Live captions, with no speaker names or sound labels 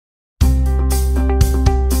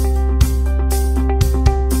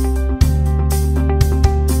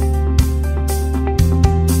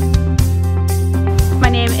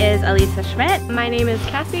Lisa Schmidt. My name is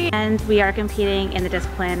Cassie. And we are competing in the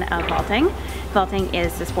discipline of vaulting. Vaulting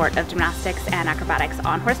is the sport of gymnastics and acrobatics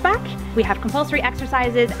on horseback. We have compulsory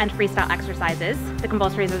exercises and freestyle exercises. The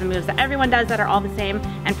compulsories are the moves that everyone does that are all the same,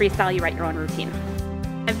 and freestyle, you write your own routine.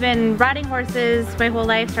 I've been riding horses my whole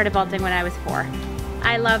life, started vaulting when I was 4.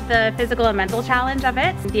 I love the physical and mental challenge of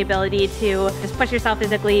it, the ability to just push yourself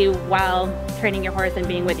physically while training your horse and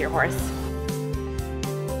being with your horse.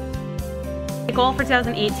 The goal for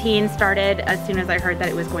 2018 started as soon as I heard that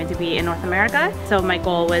it was going to be in North America. So my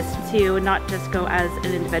goal was to not just go as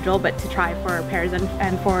an individual, but to try for pairs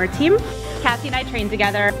and for a team. Cassie and I trained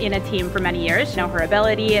together in a team for many years. I know her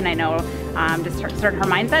ability, and I know just her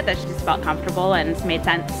mindset, that she just felt comfortable and made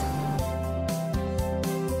sense.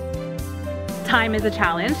 Time is a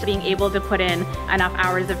challenge, being able to put in enough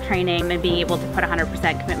hours of training and being able to put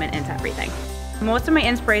 100% commitment into everything. Most of my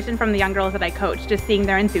inspiration from the young girls that I coach, just seeing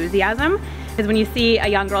their enthusiasm, is when you see a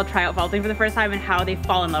young girl try out vaulting for the first time and how they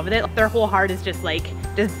fall in love with it. Their whole heart is just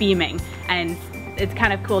beaming, and it's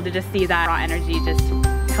kind of cool to just see that raw energy. Just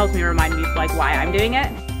helps me remind me of why I'm doing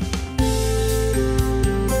it.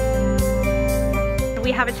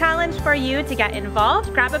 We have a challenge for you to get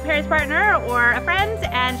involved. Grab a pairs partner or a friend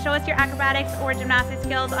and show us your acrobatics or gymnastics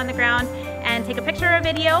skills on the ground, and take a picture or a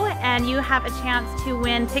video, and you have a chance to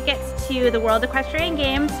win tickets to the World Equestrian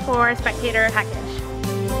Games for spectator package.